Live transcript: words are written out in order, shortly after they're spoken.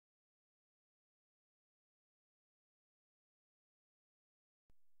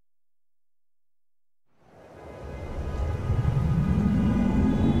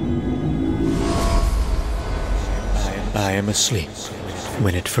I am asleep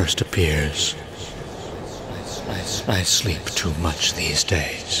when it first appears. I sleep too much these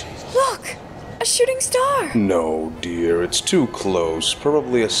days. Look! A shooting star! No, dear, it's too close.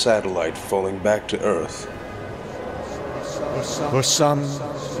 Probably a satellite falling back to Earth. For some,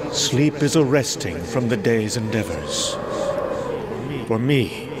 sleep is a resting from the day's endeavors. For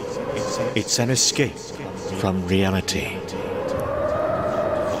me, it's an escape from reality.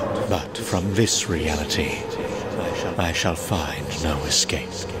 But from this reality, I shall find no escape.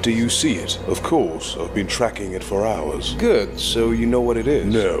 Do you see it? Of course. I've been tracking it for hours. Good, so you know what it is?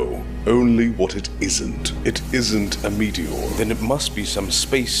 No, only what it isn't. It isn't a meteor. Then it must be some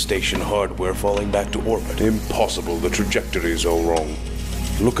space station hardware falling back to orbit. Impossible, the trajectory is all wrong.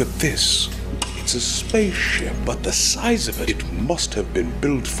 Look at this. It's a spaceship, but the size of it, it must have been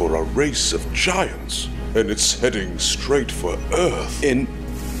built for a race of giants. And it's heading straight for Earth.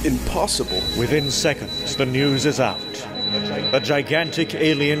 Impossible. Within seconds, the news is out. A gigantic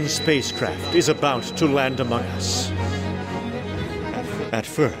alien spacecraft is about to land among us. At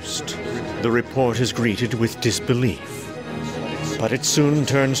first, the report is greeted with disbelief, but it soon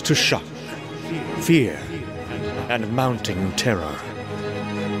turns to shock, fear, and mounting terror.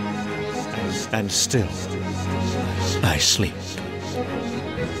 And still, I sleep.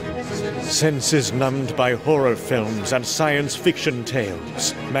 Senses numbed by horror films and science fiction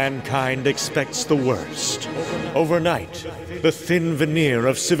tales, mankind expects the worst. Overnight, the thin veneer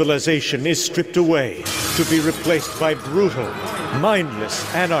of civilization is stripped away to be replaced by brutal, mindless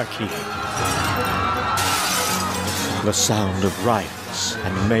anarchy. The sound of riots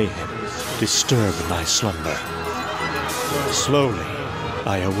and mayhem disturb my slumber. Slowly,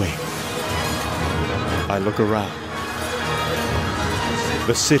 I awake. I look around.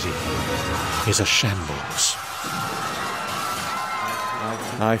 The city is a shambles.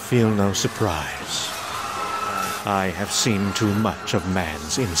 I feel no surprise. I have seen too much of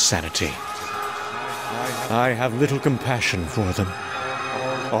man's insanity. I have little compassion for them.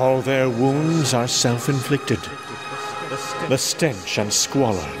 All their wounds are self-inflicted. The stench and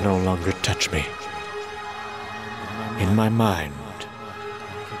squalor no longer touch me. In my mind,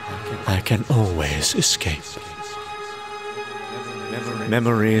 I can always escape.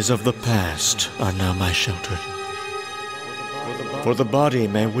 Memories of the past are now my shelter. For the body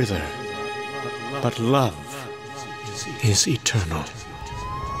may wither, but love is eternal.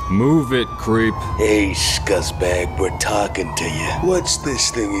 Move it, creep. Hey, scuzzbag, we're talking to you. What's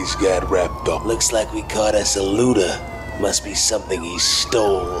this thing he's got wrapped up? Looks like we caught us a looter. Must be something he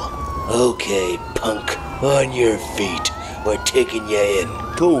stole. Okay, punk, on your feet. We're taking you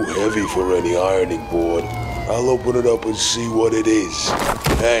in. Too heavy for any ironing board. I'll open it up and see what it is.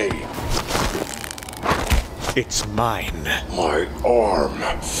 Hey. It's mine. My arm.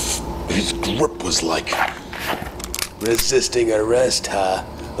 His grip was like... Resisting arrest, huh?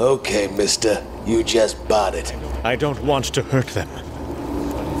 Okay, mister. You just bought it. I don't want to hurt them.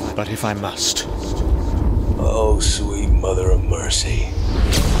 But if I must... Oh, sweet mother of mercy.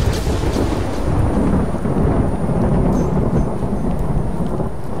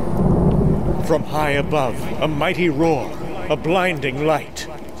 From high above, a mighty roar, a blinding light.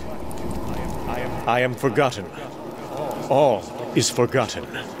 I am forgotten. All is forgotten.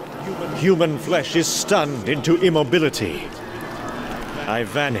 Human flesh is stunned into immobility. I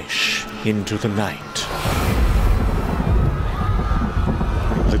vanish into the night.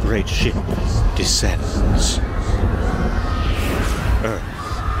 The great ship descends.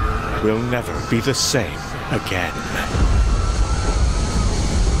 Earth will never be the same again.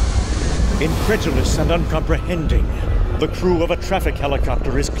 Incredulous and uncomprehending, the crew of a traffic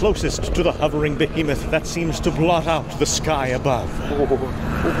helicopter is closest to the hovering behemoth that seems to blot out the sky above.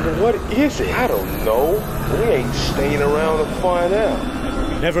 What is it? I don't know. We ain't staying around to find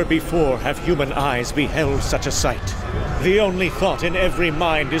out. Never before have human eyes beheld such a sight. The only thought in every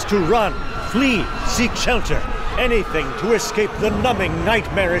mind is to run, flee, seek shelter, anything to escape the numbing,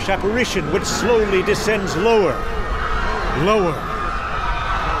 nightmarish apparition which slowly descends lower, lower,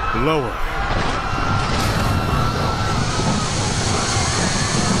 lower.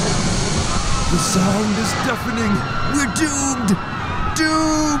 The sound is deafening. We're doomed!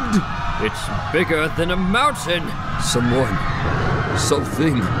 Doomed! It's bigger than a mountain.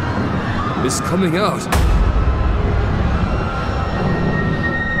 Something is coming out.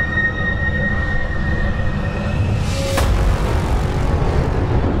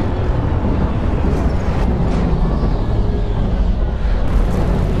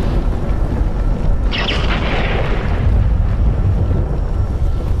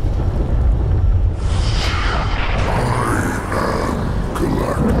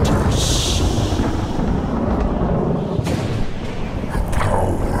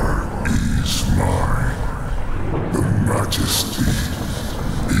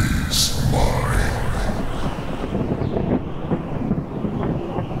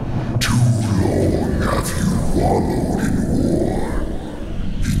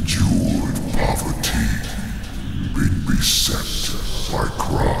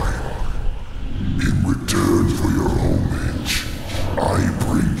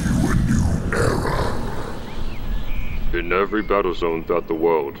 every battle zone throughout the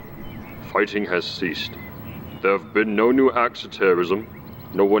world. Fighting has ceased. There have been no new acts of terrorism.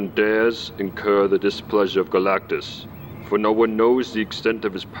 No one dares incur the displeasure of Galactus, for no one knows the extent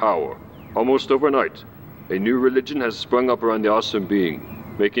of his power. Almost overnight, a new religion has sprung up around the awesome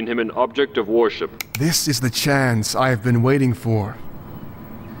being, making him an object of worship. This is the chance I have been waiting for.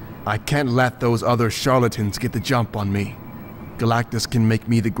 I can't let those other charlatans get the jump on me. Galactus can make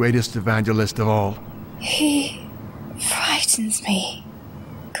me the greatest evangelist of all. He frightens me,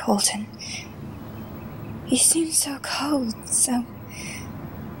 Colton. He seems so cold, so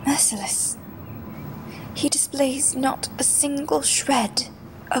merciless. He displays not a single shred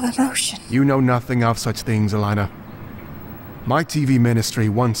of emotion. You know nothing of such things, Elena. My TV ministry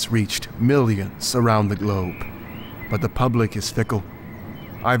once reached millions around the globe, but the public is fickle.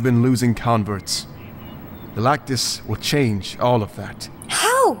 I've been losing converts. Galactus will change all of that.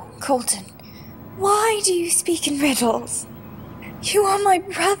 How, Colton? Why do you speak in riddles? You are my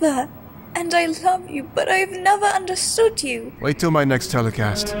brother, and I love you, but I have never understood you. Wait till my next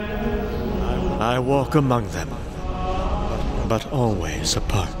telecast. I walk among them, but always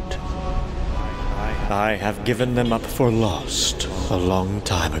apart. I have given them up for lost a long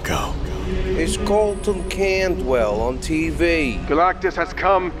time ago. It's Colton Candwell on TV. Galactus has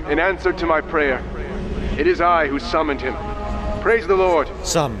come in answer to my prayer. It is I who summoned him. Praise the Lord.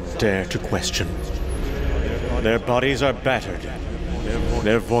 Some dare to question. Their bodies are battered,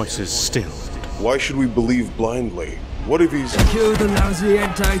 their voices stilled. Why should we believe blindly? What if he's... Kill the lousy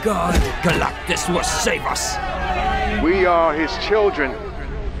anti-god. Galactus will save us. We are his children.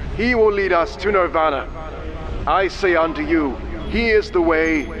 He will lead us to Nirvana. I say unto you, he is the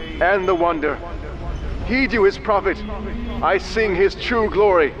way and the wonder. Heed you his prophet. I sing his true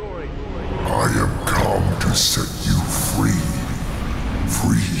glory. I am come to set you free.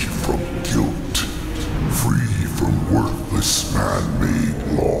 Free from guilt. Free from worthless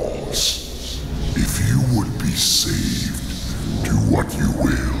man-made laws. If you would be saved, do what you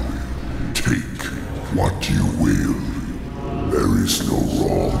will. Take what you will. There is no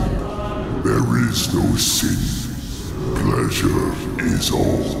wrong. There is no sin. Pleasure is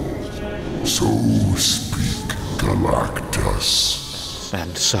all. So speak Galactus.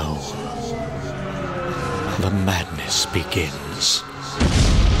 And so, the madness begins.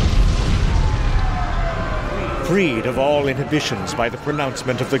 Freed of all inhibitions by the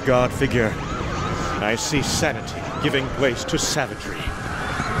pronouncement of the god figure, I see sanity giving place to savagery.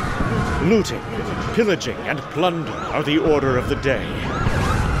 Looting, pillaging, and plunder are the order of the day.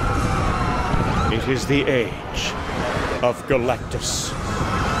 It is the age of Galactus.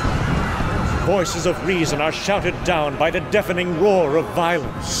 Voices of reason are shouted down by the deafening roar of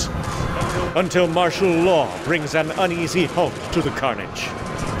violence, until martial law brings an uneasy halt to the carnage.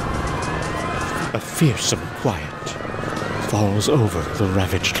 A fearsome quiet falls over the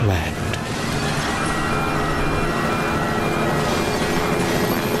ravaged land.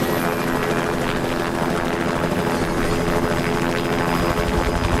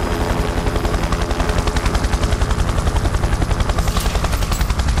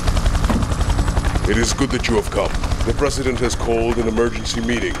 It is good that you have come. The President has called an emergency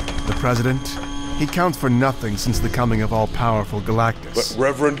meeting. The President? He counts for nothing since the coming of all-powerful Galactus. But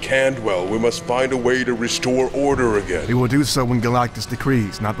Reverend Candwell, we must find a way to restore order again. We will do so when Galactus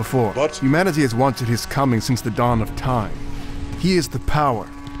decrees, not before. But humanity has wanted his coming since the dawn of time. He is the power.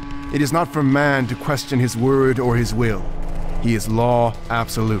 It is not for man to question his word or his will. He is law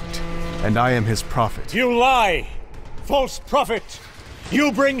absolute, and I am his prophet. You lie, false prophet!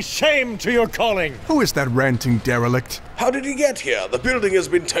 You bring shame to your calling! Who is that ranting derelict? how did he get here? The building has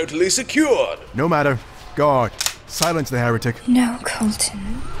been totally secured. No matter. Guard, silence the heretic. No,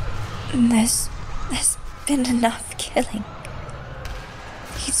 Colton. There's been enough killing.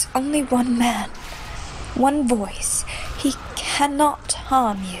 He's only one man, one voice. He cannot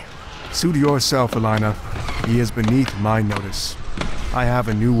harm you. Suit yourself, Elena. He is beneath my notice. I have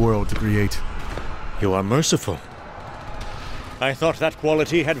a new world to create. You are merciful. I thought that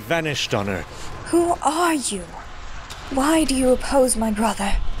quality had vanished on Earth. Who are you? Why do you oppose my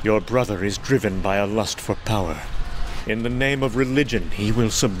brother? Your brother is driven by a lust for power. In the name of religion, he will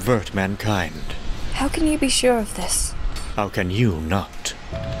subvert mankind. How can you be sure of this? How can you not?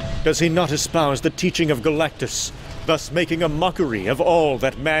 Does he not espouse the teaching of Galactus, thus making a mockery of all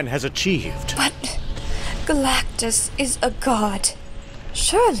that man has achieved? But Galactus is a god.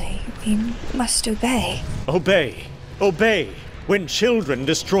 Surely we must obey. Obey. Obey when children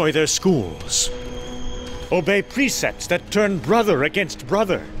destroy their schools. Obey precepts that turn brother against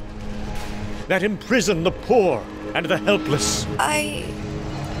brother, that imprison the poor and the helpless. I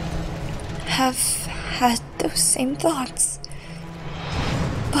have had those same thoughts.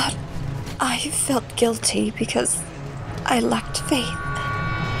 But I felt guilty because I lacked faith.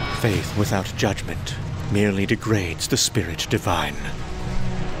 Faith without judgment merely degrades the spirit divine.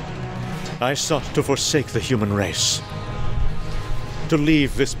 I sought to forsake the human race, to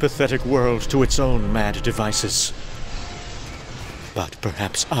leave this pathetic world to its own mad devices. But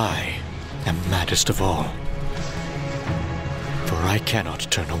perhaps I am maddest of all, for I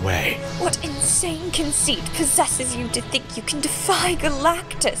cannot turn away. What insane conceit possesses you to think you can defy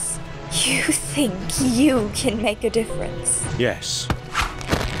Galactus? You think you can make a difference? Yes.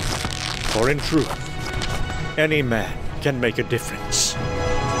 For in truth, any man can make a difference.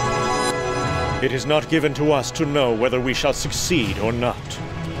 It is not given to us to know whether we shall succeed or not.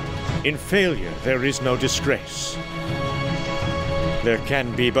 In failure, there is no disgrace. There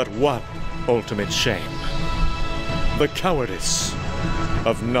can be but one ultimate shame: the cowardice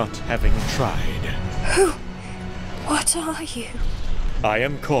of not having tried. Who? What are you? I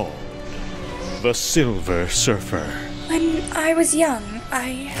am called the Silver Surfer. When I was young,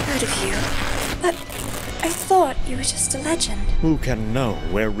 I heard of you, but I thought you were just a legend. Who can know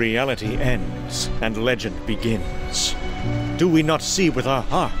where reality ends and legend begins? Do we not see with our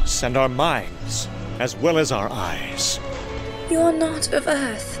hearts and our minds, as well as our eyes? You're not of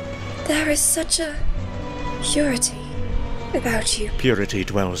Earth. There is such a purity about you. Purity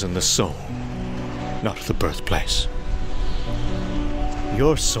dwells in the soul, not the birthplace.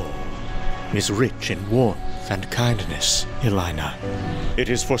 Your soul is rich in warmth and kindness, Elena. It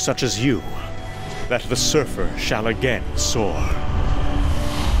is for such as you that the surfer shall again soar.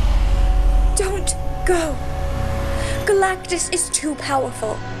 Don't go. Galactus is too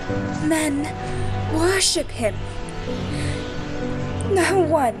powerful. Men worship him. No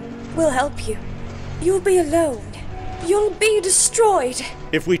one will help you. You'll be alone. You'll be destroyed.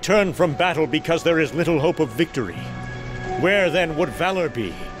 If we turn from battle because there is little hope of victory, where then would valor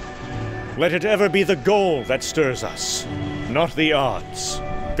be? Let it ever be the goal that stirs us, not the odds.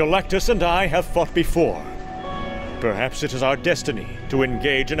 Galactus and I have fought before. Perhaps it is our destiny to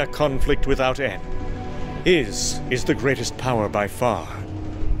engage in a conflict without end. His is the greatest power by far,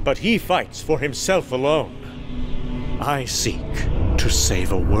 but he fights for himself alone. I seek to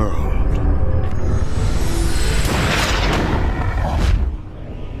save a world.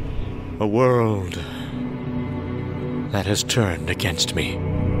 A world that has turned against me.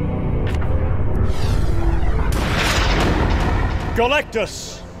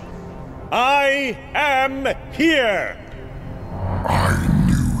 Galactus! I am here! I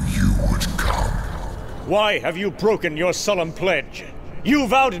knew you would come. Why have you broken your solemn pledge? You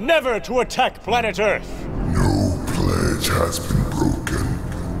vowed never to attack planet Earth! No pledge has been broken.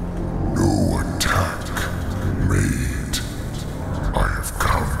 No attack made. I have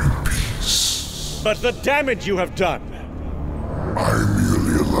come in peace. But the damage you have done! I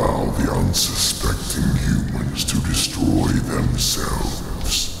merely allow the unsuspecting humans to destroy themselves.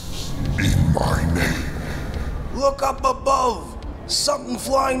 In my name. Look up above! Something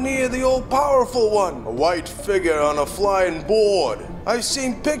flying near the all-powerful one. A white figure on a flying board. I've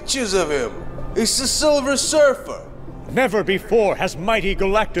seen pictures of him. It's the Silver Surfer. Never before has mighty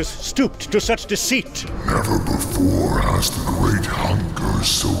Galactus stooped to such deceit. Never before has the great hunger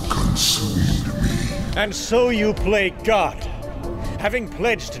so consumed me. And so you play God. Having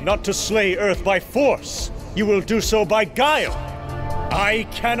pledged not to slay Earth by force, you will do so by guile. I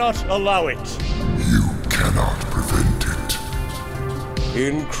cannot allow it. You cannot prevent it.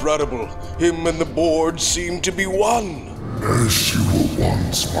 Incredible. Him and the board seem to be one. As you were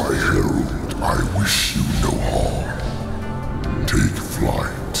once my herald, I wish you no harm. Take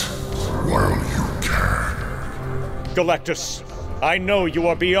flight while you can. Galactus, I know you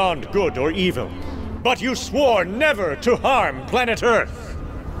are beyond good or evil, but you swore never to harm planet Earth.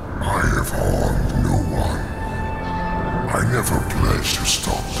 I have harmed no one. I never pledged to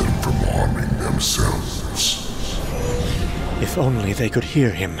stop them from harming themselves. If only they could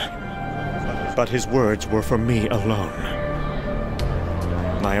hear him. But his words were for me alone.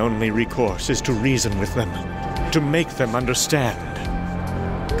 My only recourse is to reason with them, to make them understand.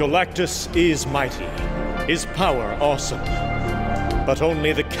 Galactus is mighty, his power awesome. But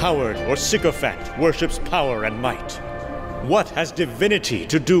only the coward or sycophant worships power and might. What has divinity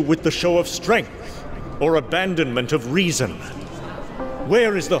to do with the show of strength or abandonment of reason?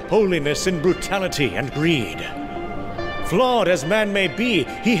 Where is the holiness in brutality and greed? Flawed as man may be,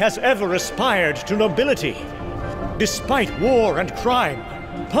 he has ever aspired to nobility. Despite war and crime,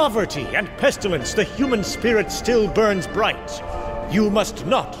 poverty and pestilence, the human spirit still burns bright. You must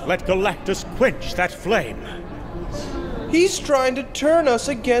not let Galactus quench that flame. He's trying to turn us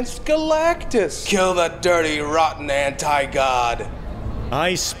against Galactus. Kill that dirty, rotten anti-god.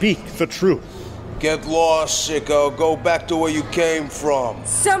 I speak the truth. Get lost, sicko. Go back to where you came from.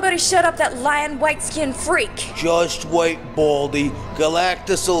 Somebody shut up that lying white-skinned freak. Just wait, Baldy.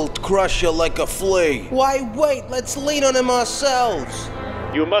 Galactus will crush you like a flea. Why wait? Let's lean on him ourselves.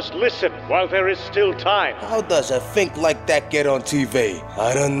 You must listen while there is still time. How does a think like that get on TV?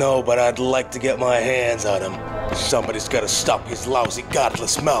 I don't know, but I'd like to get my hands on him. Somebody's gotta stop his lousy,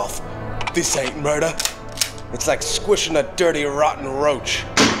 godless mouth. This ain't murder. It's like squishing a dirty, rotten roach.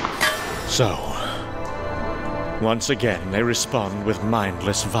 So, once again, they respond with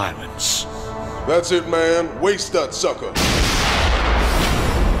mindless violence. That's it, man. Waste that sucker.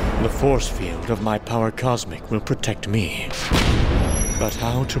 The force field of my power cosmic will protect me. But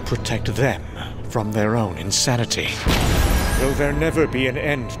how to protect them from their own insanity? Will there never be an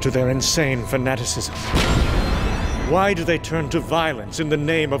end to their insane fanaticism? Why do they turn to violence in the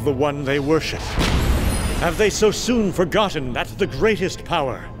name of the one they worship? Have they so soon forgotten that the greatest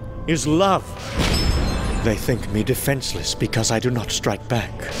power is love? They think me defenseless because I do not strike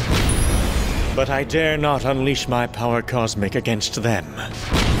back. But I dare not unleash my power cosmic against them.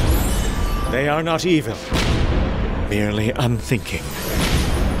 They are not evil, merely unthinking.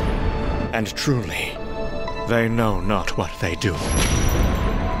 And truly, they know not what they do.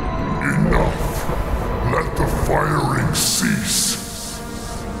 Enough. Let the firing cease.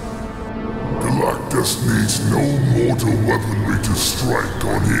 Galactus needs no mortal weaponry to strike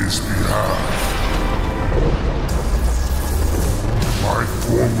on his behalf. My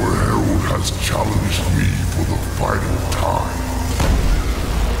former herald has challenged me for the final time.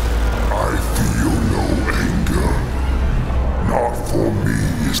 I feel no anger. Not for me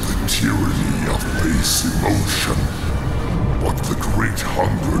is the tyranny of base emotion, but the great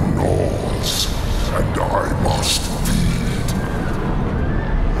hunger gnaws, and I must feed.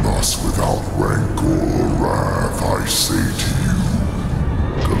 Thus without rancor or wrath I say to you,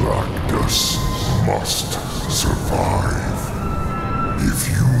 Galactus must survive. If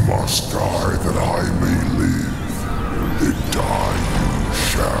you must die that I may live, then die you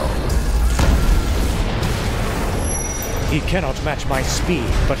shall. He cannot match my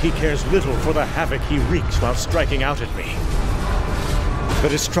speed, but he cares little for the havoc he wreaks while striking out at me. The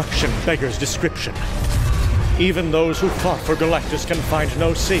destruction beggars description. Even those who fought for Galactus can find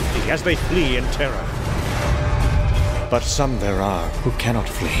no safety as they flee in terror. But some there are who cannot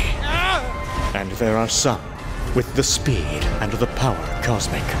flee. And there are some with the speed and the power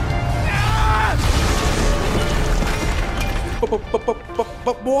cosmic.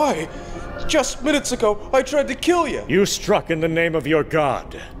 But why? Just minutes ago, I tried to kill you. You struck in the name of your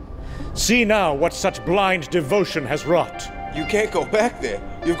god. See now what such blind devotion has wrought. You can't go back there.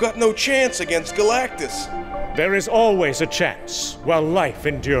 You've got no chance against Galactus. There is always a chance while life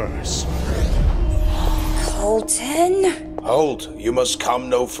endures. Colton? Halt, you must come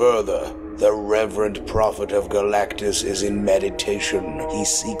no further. The Reverend Prophet of Galactus is in meditation. He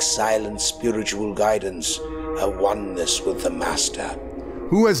seeks silent spiritual guidance, a oneness with the Master.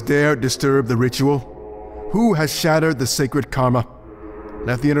 Who has dared disturb the ritual? Who has shattered the sacred karma?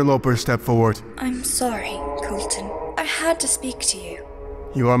 Let the interloper step forward. I'm sorry, Colton. I had to speak to you.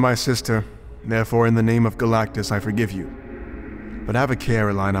 You are my sister. Therefore, in the name of Galactus, I forgive you. But have a care,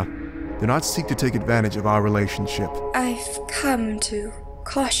 Elena. Do not seek to take advantage of our relationship. I've come to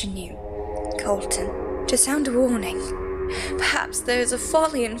caution you, Colton, to sound a warning. Perhaps there is a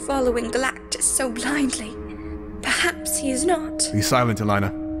folly in following Galactus so blindly. Perhaps he is not. Be silent,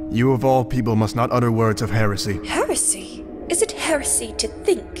 Elena. You of all people must not utter words of heresy. Heresy? Is it heresy to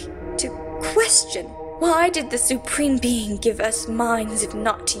think, to question? Why did the Supreme Being give us minds if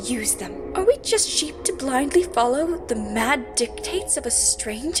not to use them? Are we just sheep to blindly follow the mad dictates of a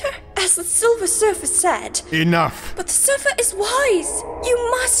stranger? As the Silver Surfer said. Enough! But the Surfer is wise. You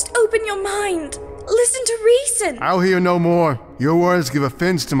must open your mind. Listen to reason. I'll hear no more. Your words give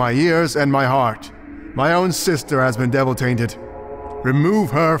offense to my ears and my heart. My own sister has been devil-tainted. Remove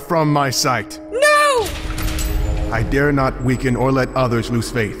her from my sight. No! I dare not weaken or let others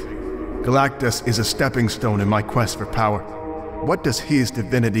lose faith. Galactus is a stepping stone in my quest for power. What does his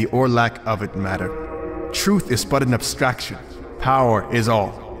divinity or lack of it matter? Truth is but an abstraction. Power is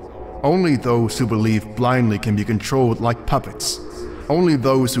all. Only those who believe blindly can be controlled like puppets. Only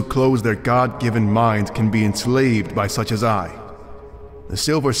those who close their God-given minds can be enslaved by such as I. The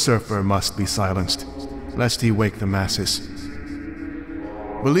Silver Surfer must be silenced, lest he wake the masses.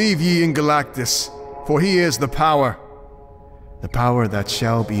 Believe ye in Galactus, for he is the power that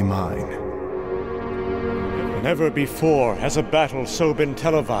shall be mine. Never before has a battle so been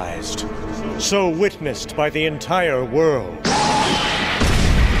televised, so witnessed by the entire world. Hear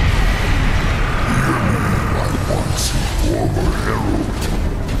me, my once former herald.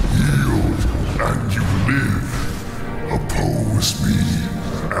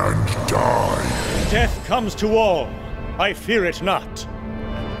 comes to all, I fear it not.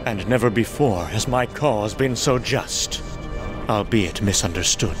 And never before has my cause been so just, albeit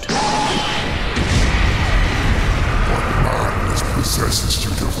misunderstood. What madness possesses you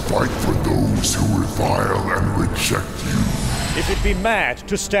to fight for those who revile and reject you? If it be mad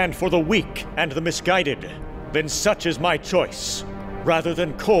to stand for the weak and the misguided, then such is my choice, rather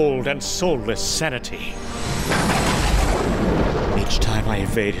than cold and soulless sanity. Each time I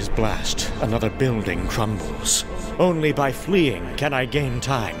evade his blast, another building crumbles. Only by fleeing can I gain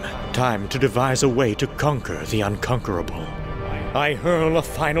time. Time to devise a way to conquer the unconquerable. I hurl a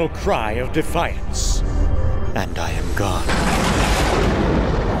final cry of defiance, and I am gone.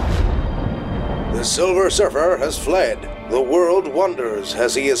 The Silver Surfer has fled. The world wonders,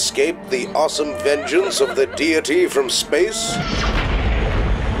 has he escaped the awesome vengeance of the deity from space?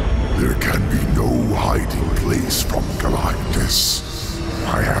 There can be no hiding place from Galactus.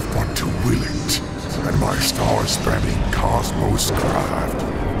 I have but to will it, and my star-spanning cosmos craft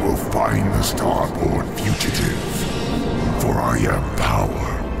will find the starborn fugitive. For I am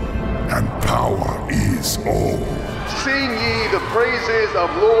power, and power is all. Sing ye the praises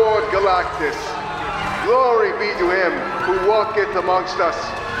of Lord Galactus. Glory be to him who walketh amongst us.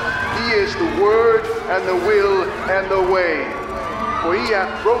 He is the word, and the will, and the way. For he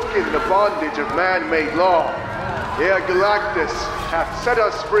hath broken the bondage of man-made law. Ere Galactus hath set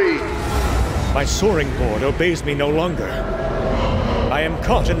us free. My soaring board obeys me no longer. I am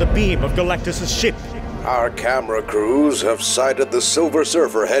caught in the beam of Galactus' ship. Our camera crews have sighted the Silver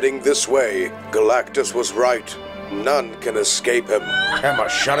Surfer heading this way. Galactus was right. None can escape him. Emma,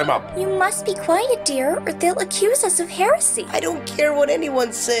 shut him up. You must be quiet, dear, or they'll accuse us of heresy. I don't care what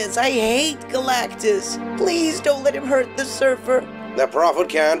anyone says. I hate Galactus. Please don't let him hurt the Surfer. The Prophet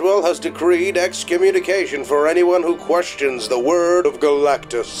Candwell has decreed excommunication for anyone who questions the word of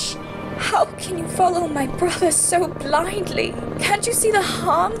Galactus. How can you follow my brother so blindly? Can't you see the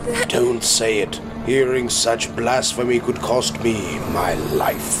harm that— Don't say it. Hearing such blasphemy could cost me my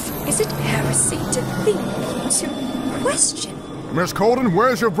life. Is it heresy to think, to question? Miss Colden,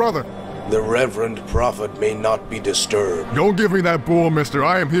 where's your brother? The Reverend Prophet may not be disturbed. Don't give me that bull, mister.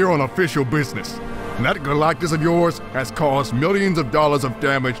 I am here on official business. And that Galactus of yours has caused millions of dollars of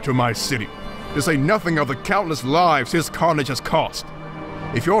damage to my city. To say nothing of the countless lives his carnage has cost.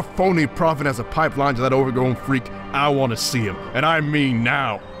 If your phony prophet has a pipeline to that overgrown freak, I want to see him, and I mean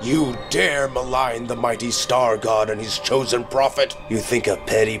now. You dare malign the mighty Star God and his chosen prophet? You think a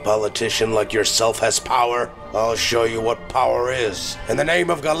petty politician like yourself has power? I'll show you what power is. In the name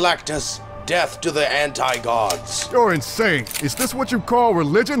of Galactus, death to the anti-gods. You're insane. Is this what you call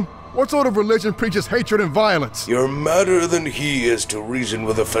religion? What sort of religion preaches hatred and violence? You're madder than he is to reason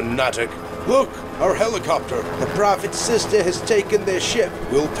with a fanatic. Look, our helicopter. The Prophet's sister has taken their ship.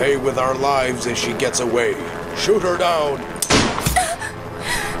 We'll pay with our lives if she gets away. Shoot her down.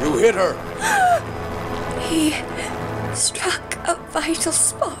 You hit her. He struck a vital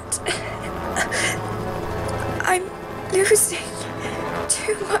spot. I'm losing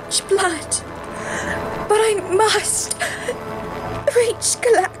too much blood. But I must reach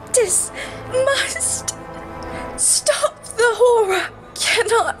Galactus. Must stop the horror.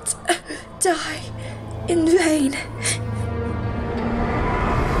 Cannot die in vain.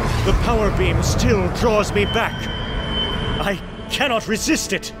 The power beam still draws me back. I cannot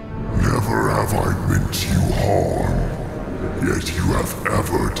resist it. Never have I meant you harm, yet you have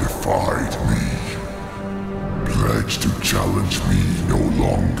ever defied me. Pledge to challenge me no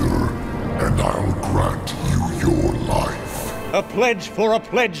longer, and I'll grant you your life. A pledge for a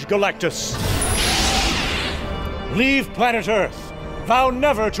pledge, Galactus. Leave planet Earth. Vow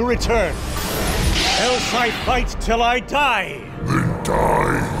never to return. Else I fight till I die. Then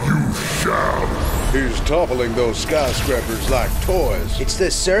die you shall. He's toppling those skyscrapers like toys. It's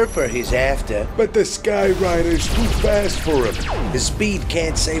the Surfer he's after. But the Sky Rider's too fast for him. His speed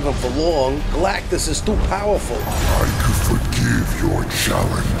can't save him for long. Galactus is too powerful. I could forgive your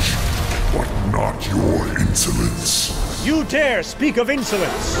challenge, but not your insolence. You dare speak of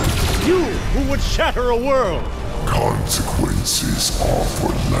insolence? You who would shatter a world? Consequences are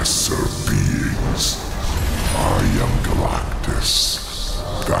for lesser beings. I am Galactus.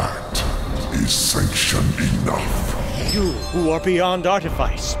 That is sanction enough. You who are beyond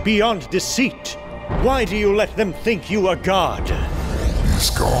artifice, beyond deceit. Why do you let them think you a god?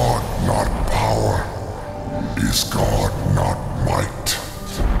 Is God not power? Is God not might?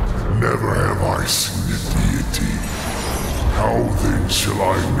 Never have I seen a deity. How then shall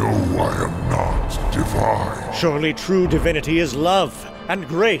I know I am not divine? Surely true divinity is love, and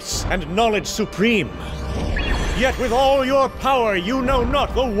grace, and knowledge supreme. Yet with all your power, you know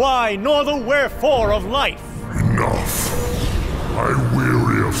not the why nor the wherefore of life. Enough. I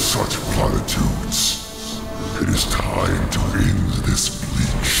weary of such platitudes. It is time to end this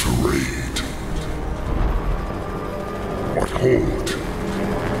bleak charade. But hold.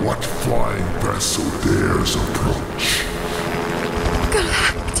 What flying vessel dares approach?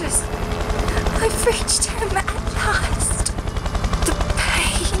 Galactus! I've reached him at last. The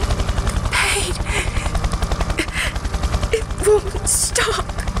pain. It won't stop.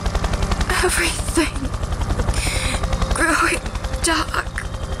 Everything growing dark.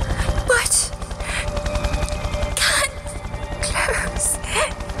 But can't close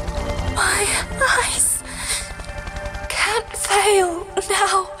my eyes. Can't fail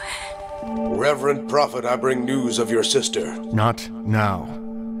now. Reverend Prophet, I bring news of your sister. Not now.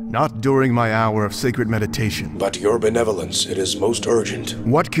 Not during my hour of sacred meditation. But your benevolence, it is most urgent.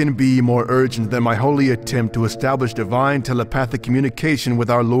 What can be more urgent than my holy attempt to establish divine telepathic communication with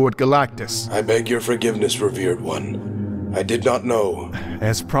our Lord Galactus? I beg your forgiveness, revered one. I did not know.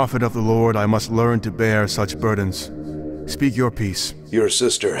 As prophet of the Lord, I must learn to bear such burdens. Speak your peace. Your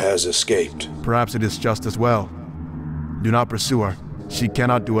sister has escaped. Perhaps it is just as well. Do not pursue her. She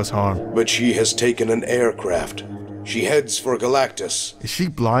cannot do us harm. But she has taken an aircraft. She heads for Galactus. Is she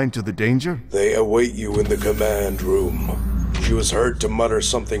blind to the danger? They await you in the command room. She was heard to mutter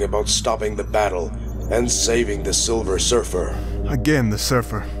something about stopping the battle and saving the Silver Surfer. Again, the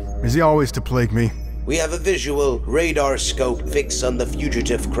Surfer. Is he always to plague me? We have a visual radar scope fixed on the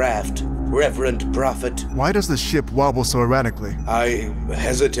fugitive craft. Reverend Prophet. Why does the ship wobble so erratically? I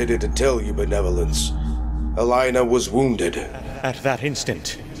hesitated to tell you, benevolence. Elena was wounded. At that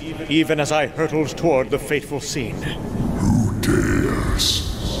instant, even as I hurtled toward the fateful scene. Who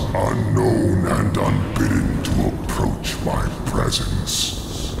dares, unknown and unbidden, to approach my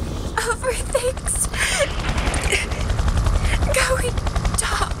presence? Everything's going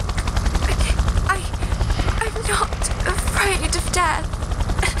dark. I'm not afraid of death.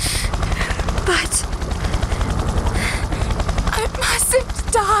 But I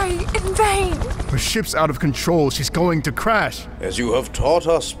mustn't die in vain. Her ship's out of control. She's going to crash. As you have taught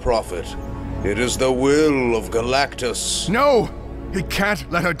us, Prophet, it is the will of Galactus. No! He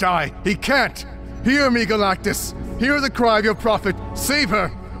can't let her die. He can't! Hear me, Galactus! Hear the cry of your prophet. Save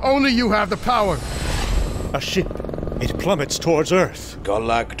her! Only you have the power. A ship. It plummets towards Earth.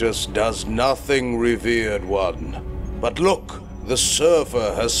 Galactus does nothing, revered one. But look, the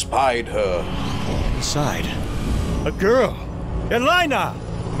Surfer has spied her. Inside, a girl. Elena!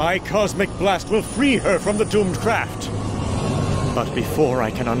 My cosmic blast will free her from the doomed craft. But before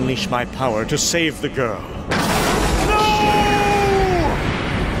I can unleash my power to save the girl... No!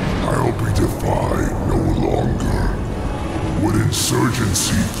 I'll be defied no longer. When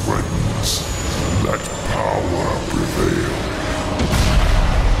insurgency threatens, let power prevail.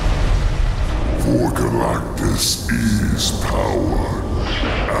 For Galactus is power,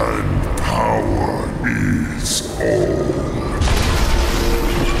 and power is all.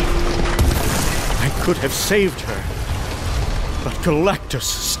 I could have saved her, but Galactus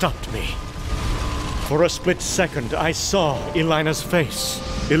stopped me. For a split second, I saw Elena's face,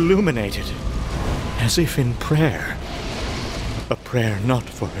 illuminated, as if in prayer. A prayer not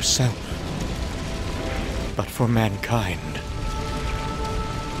for herself, but for mankind.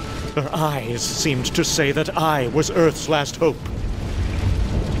 Her eyes seemed to say that I was Earth's last hope.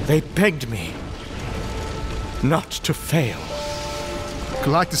 They begged me not to fail.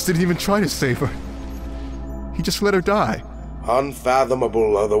 Galactus didn't even try to save her. He just let her die.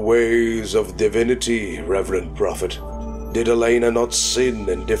 Unfathomable are the ways of divinity, Reverend Prophet. Did Elena not sin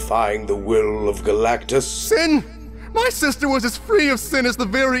in defying the will of Galactus? Sin? My sister was as free of sin as the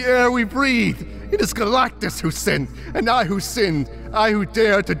very air we breathe. It is Galactus who sinned, and I who sinned, I who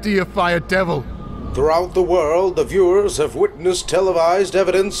dared to deify a devil. Throughout the world, the viewers have witnessed televised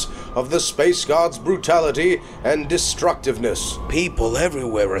evidence of the space god's brutality and destructiveness. People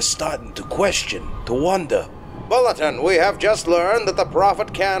everywhere are starting to question, to wonder. Bulletin, we have just learned that the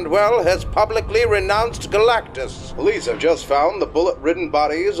Prophet Candwell has publicly renounced Galactus. Police have just found the bullet-ridden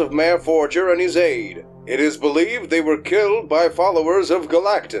bodies of Mayor Forger and his aide. It is believed they were killed by followers of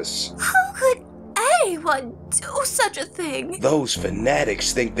Galactus. How could anyone do such a thing? Those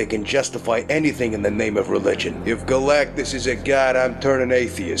fanatics think they can justify anything in the name of religion. If Galactus is a god, I'm turning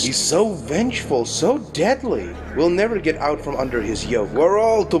atheist. He's so vengeful, so deadly. We'll never get out from under his yoke. We're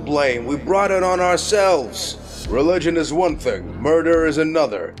all to blame. We brought it on ourselves. Religion is one thing, murder is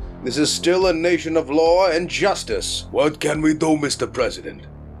another. This is still a nation of law and justice. What can we do, Mr. President?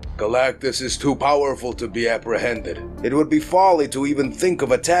 Galactus is too powerful to be apprehended. It would be folly to even think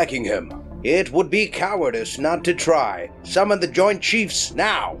of attacking him. It would be cowardice not to try. Summon the Joint Chiefs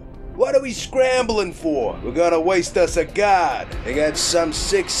now. What are we scrambling for? We're gonna waste us a god. They got some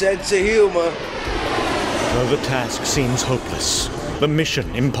sick sense of humor. Though the task seems hopeless, the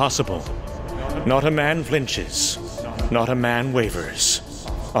mission impossible, not a man flinches, not a man wavers.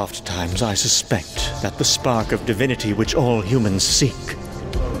 Oftentimes I suspect that the spark of divinity which all humans seek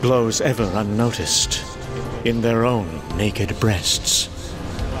glows ever unnoticed in their own naked breasts.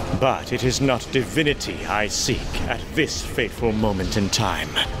 But it is not divinity I seek at this fateful moment in time.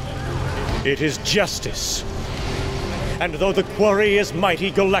 It is justice. And though the quarry is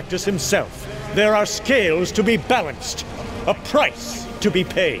mighty Galactus himself, there are scales to be balanced, a price to be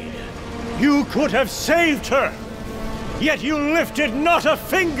paid. You could have saved her, yet you lifted not a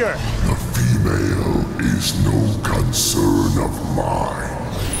finger! The female is no concern of mine.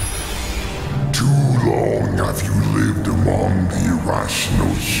 Too long have you lived among the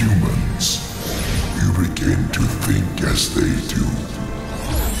irrational humans. You begin to think as they do.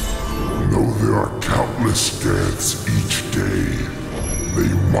 Though there are countless deaths each day,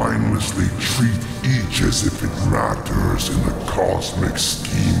 they mindlessly treat each as if it matters in the cosmic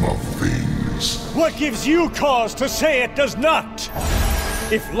scheme of things. What gives you cause to say it does not?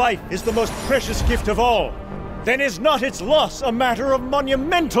 If life is the most precious gift of all, then is not its loss a matter of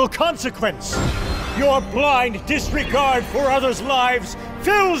monumental consequence? Your blind disregard for others' lives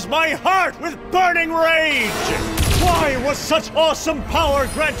fills my heart with burning rage! Why was such awesome power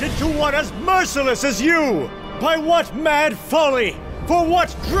granted to one as merciless as you? By what mad folly, for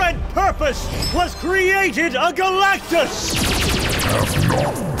what dread purpose was created a Galactus? Have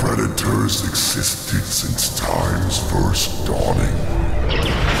not predators existed since time's first dawning?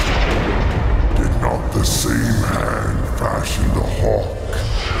 Did not the same hand fashion the hawk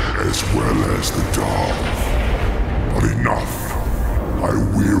as well as the dove? But enough. I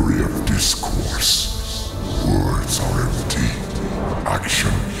weary of discourse. Words are empty.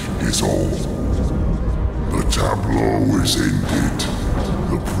 Action is all. The tableau is ended.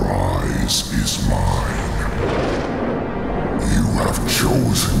 The prize is mine. You have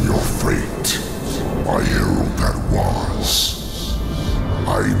chosen your fate, my herald that was.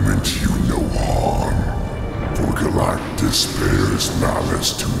 I meant you no harm, for Galactus bears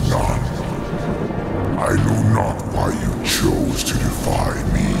malice to none. I know not why you chose to defy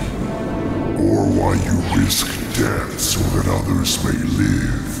me, or why you risk death so that others may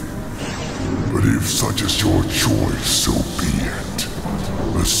live. But if such is your choice, so be it.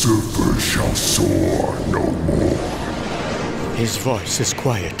 The surfer shall soar no more. His voice is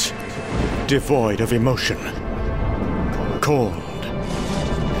quiet, devoid of emotion, cold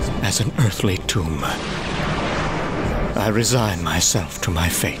as an earthly tomb. I resign myself to my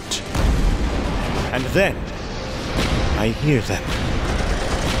fate. And then, I hear them.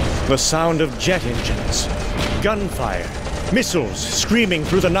 The sound of jet engines, gunfire, missiles screaming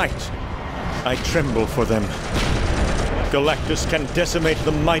through the night. I tremble for them. Galactus can decimate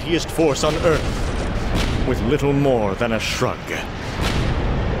the mightiest force on Earth with little more than a shrug.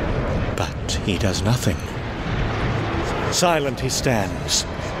 But he does nothing. Silent he stands,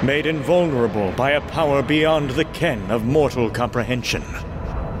 made invulnerable by a power beyond the ken of mortal comprehension.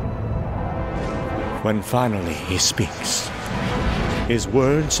 When finally he speaks, his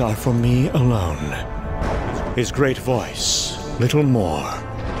words are for me alone. His great voice, little more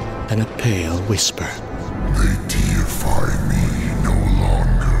than a pale whisper. They deify me no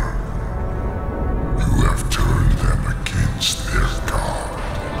longer. You have turned them against their god.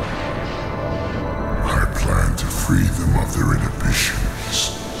 I plan to free them of their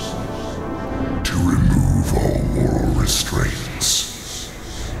inhibitions, to remove all moral restraints.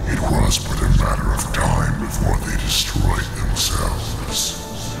 It was but a matter of time before they destroyed themselves.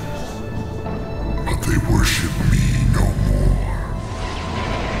 But they worship me no more.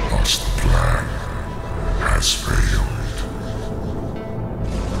 Thus the plan has failed.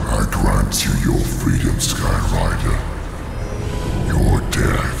 I grant you your freedom, Skyrider. Your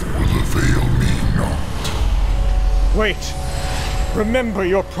death will avail me not. Wait! Remember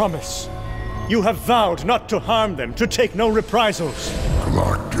your promise. You have vowed not to harm them, to take no reprisals.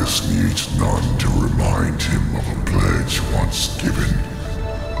 Galactus needs none to remind him of a pledge once given.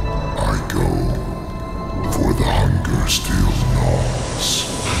 I go, for the hunger still gnaws.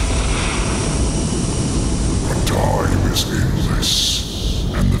 But time is endless,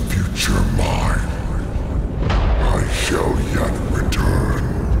 and the future mine. I shall yet return,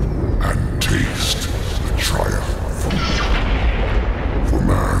 and taste the triumph. For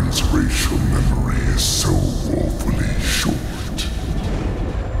man's racial memory is so woefully short.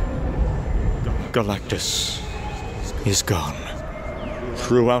 Galactus is gone.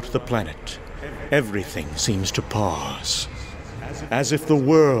 Throughout the planet, everything seems to pause, as if the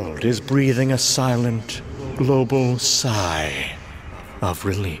world is breathing a silent, global sigh of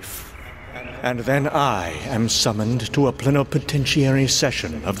relief. And then I am summoned to a plenipotentiary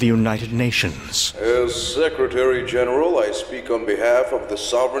session of the United Nations. As Secretary General, I speak on behalf of the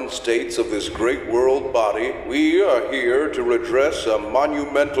sovereign states of this great world body. We are here to redress a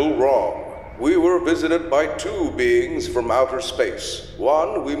monumental wrong. We were visited by two beings from outer space.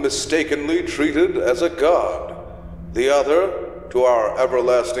 One we mistakenly treated as a god. The other, to our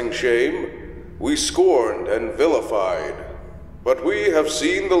everlasting shame, we scorned and vilified. But we have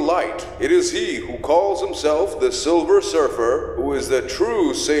seen the light. It is he who calls himself the Silver Surfer, who is the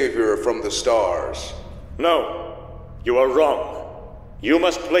true savior from the stars. No, you are wrong. You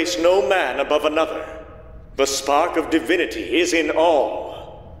must place no man above another. The spark of divinity is in all,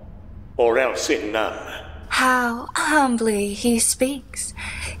 or else in none. How humbly he speaks.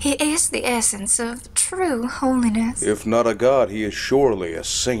 He is the essence of true holiness. If not a god, he is surely a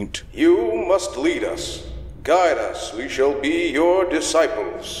saint. You must lead us. Guide us, we shall be your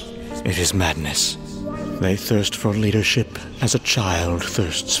disciples. It is madness. They thirst for leadership as a child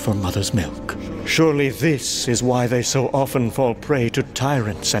thirsts for mother's milk. Surely this is why they so often fall prey to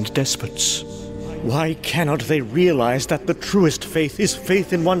tyrants and despots. Why cannot they realize that the truest faith is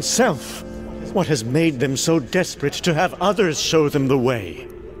faith in oneself? What has made them so desperate to have others show them the way?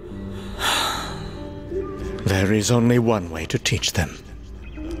 There is only one way to teach them,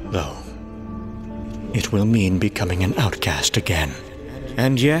 though. It will mean becoming an outcast again.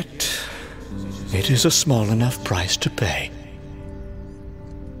 And yet, it is a small enough price to pay.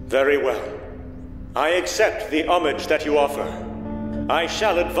 Very well. I accept the homage that you offer. I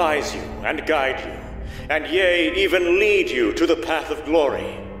shall advise you and guide you, and yea, even lead you to the path of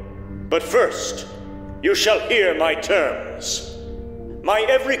glory. But first, you shall hear my terms. My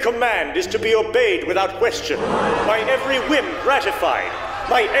every command is to be obeyed without question, my every whim gratified,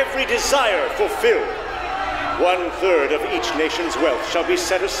 my every desire fulfilled. 1/3 of each nation's wealth shall be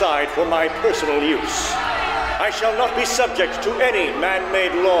set aside for my personal use. I shall not be subject to any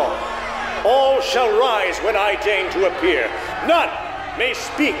man-made law. All shall rise when I deign to appear. None may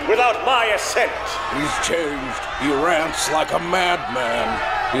speak without my assent. He's changed. He rants like a madman.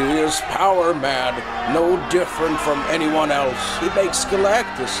 He is power mad, no different from anyone else. He makes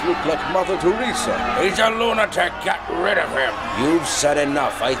Galactus look like Mother Teresa. He's a lunatic. Get rid of him. You've said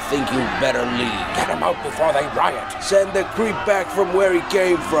enough. I think you better leave. Get him out before they riot. Send the creep back from where he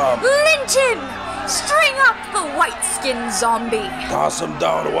came from. Lynch him! String up the white-skinned zombie. Toss him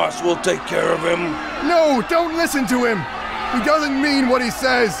down to us. We'll take care of him. No, don't listen to him. He doesn't mean what he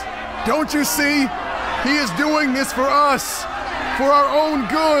says. Don't you see? He is doing this for us. For our own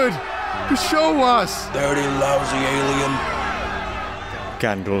good. To show us. Dirty, lousy alien.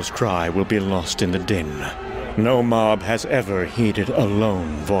 Gandalf's cry will be lost in the din. No mob has ever heeded a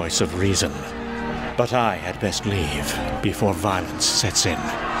lone voice of reason. But I had best leave before violence sets in.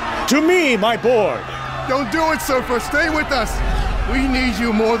 To me, my board! Don't do it, Surfer. Stay with us. We need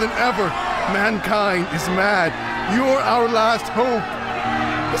you more than ever. Mankind is mad. You're our last hope.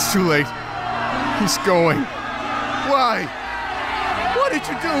 It's too late. He's going. Why? Why did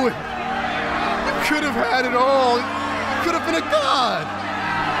you do it? You could have had it all. You could have been a god.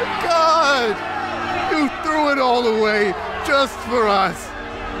 A god. You threw it all away just for us.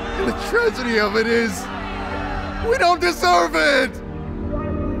 And the tragedy of it is, we don't deserve it.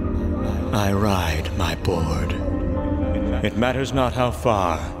 I ride my board. It matters not how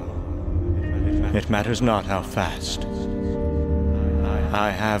far. It matters not how fast.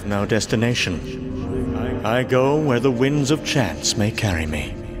 I have no destination. I go where the winds of chance may carry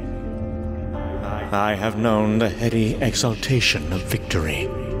me. I have known the heady exaltation of victory.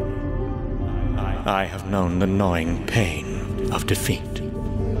 I have known the gnawing pain of defeat.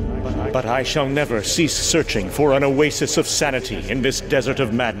 But I shall never cease searching for an oasis of sanity in this desert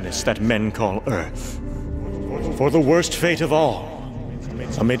of madness that men call Earth. For the worst fate of all,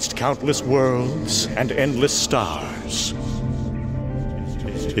 amidst countless worlds and endless stars,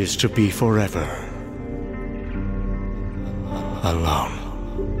 is to be forever alone.